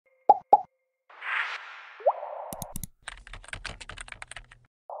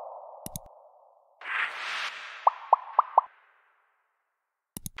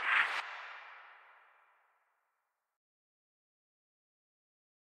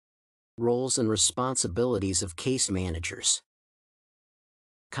Roles and responsibilities of case managers.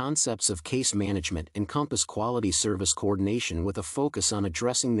 Concepts of case management encompass quality service coordination with a focus on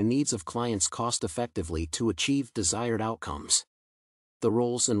addressing the needs of clients cost-effectively to achieve desired outcomes. The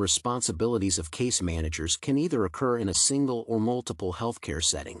roles and responsibilities of case managers can either occur in a single or multiple healthcare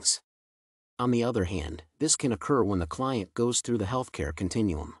settings. On the other hand, this can occur when the client goes through the healthcare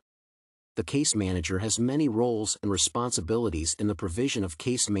continuum. The case manager has many roles and responsibilities in the provision of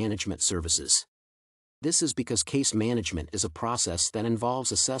case management services. This is because case management is a process that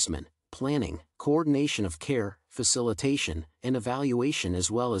involves assessment, planning, coordination of care, facilitation, and evaluation,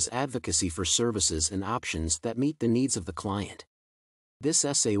 as well as advocacy for services and options that meet the needs of the client. This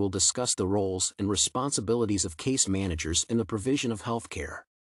essay will discuss the roles and responsibilities of case managers in the provision of healthcare.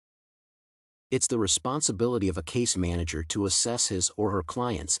 It's the responsibility of a case manager to assess his or her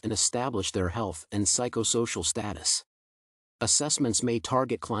clients and establish their health and psychosocial status. Assessments may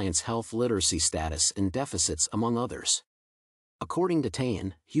target clients' health literacy status and deficits, among others. According to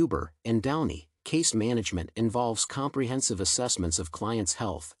Tahan, Huber, and Downey, case management involves comprehensive assessments of clients'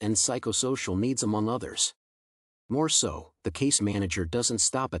 health and psychosocial needs, among others. More so, the case manager doesn't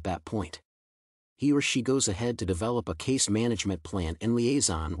stop at that point. He or she goes ahead to develop a case management plan in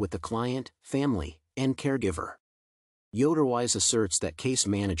liaison with the client, family, and caregiver. Yoderwise asserts that case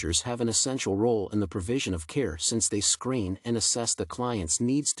managers have an essential role in the provision of care since they screen and assess the client's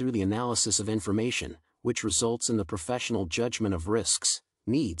needs through the analysis of information, which results in the professional judgment of risks,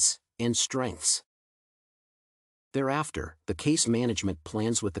 needs, and strengths. Thereafter, the case management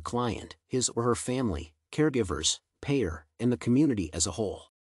plans with the client, his or her family, caregivers, payer, and the community as a whole.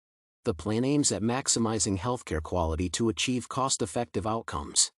 The plan aims at maximizing healthcare quality to achieve cost-effective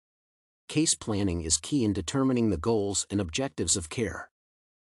outcomes. Case planning is key in determining the goals and objectives of care.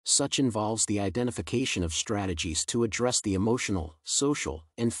 Such involves the identification of strategies to address the emotional, social,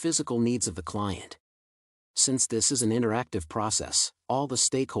 and physical needs of the client. Since this is an interactive process, all the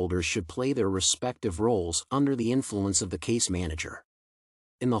stakeholders should play their respective roles under the influence of the case manager.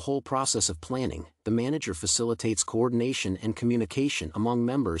 In the whole process of planning, the manager facilitates coordination and communication among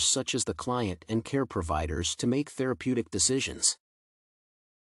members such as the client and care providers to make therapeutic decisions.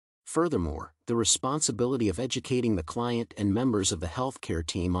 Furthermore, the responsibility of educating the client and members of the healthcare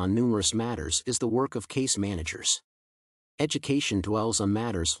team on numerous matters is the work of case managers. Education dwells on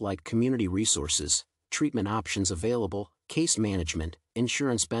matters like community resources, treatment options available, case management,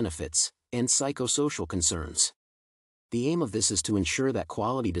 insurance benefits, and psychosocial concerns. The aim of this is to ensure that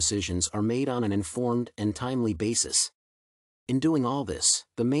quality decisions are made on an informed and timely basis. In doing all this,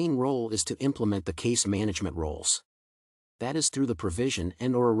 the main role is to implement the case management roles. That is through the provision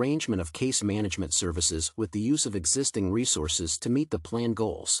and/or arrangement of case management services with the use of existing resources to meet the plan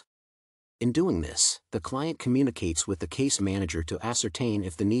goals. In doing this, the client communicates with the case manager to ascertain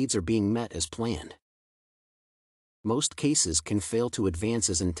if the needs are being met as planned. Most cases can fail to advance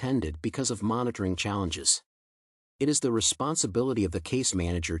as intended because of monitoring challenges. It is the responsibility of the case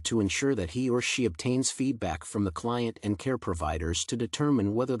manager to ensure that he or she obtains feedback from the client and care providers to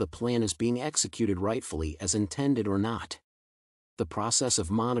determine whether the plan is being executed rightfully as intended or not. The process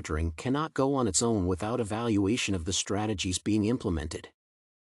of monitoring cannot go on its own without evaluation of the strategies being implemented.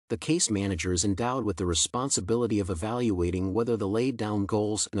 The case manager is endowed with the responsibility of evaluating whether the laid-down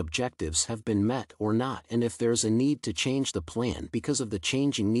goals and objectives have been met or not, and if there is a need to change the plan because of the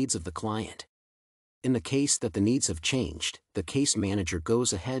changing needs of the client. In the case that the needs have changed, the case manager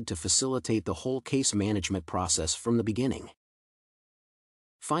goes ahead to facilitate the whole case management process from the beginning.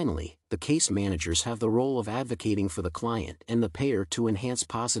 Finally, the case managers have the role of advocating for the client and the payer to enhance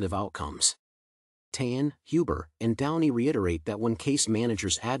positive outcomes. Tahan, Huber, and Downey reiterate that when case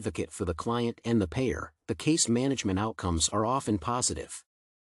managers advocate for the client and the payer, the case management outcomes are often positive.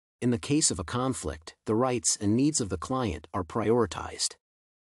 In the case of a conflict, the rights and needs of the client are prioritized.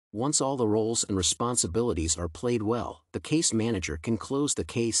 Once all the roles and responsibilities are played well, the case manager can close the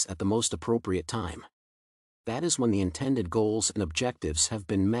case at the most appropriate time. That is when the intended goals and objectives have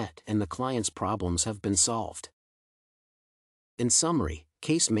been met and the client's problems have been solved. In summary,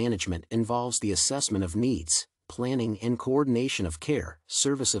 case management involves the assessment of needs, planning and coordination of care,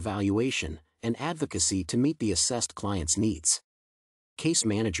 service evaluation, and advocacy to meet the assessed client's needs. Case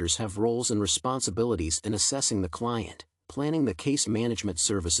managers have roles and responsibilities in assessing the client, planning the case management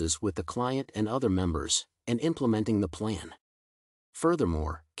services with the client and other members, and implementing the plan.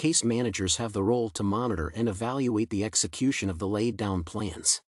 Furthermore, case managers have the role to monitor and evaluate the execution of the laid-down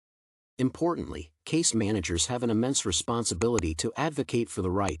plans. Importantly, case managers have an immense responsibility to advocate for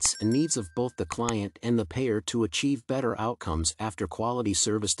the rights and needs of both the client and the payer to achieve better outcomes after quality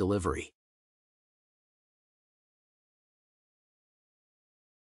service delivery.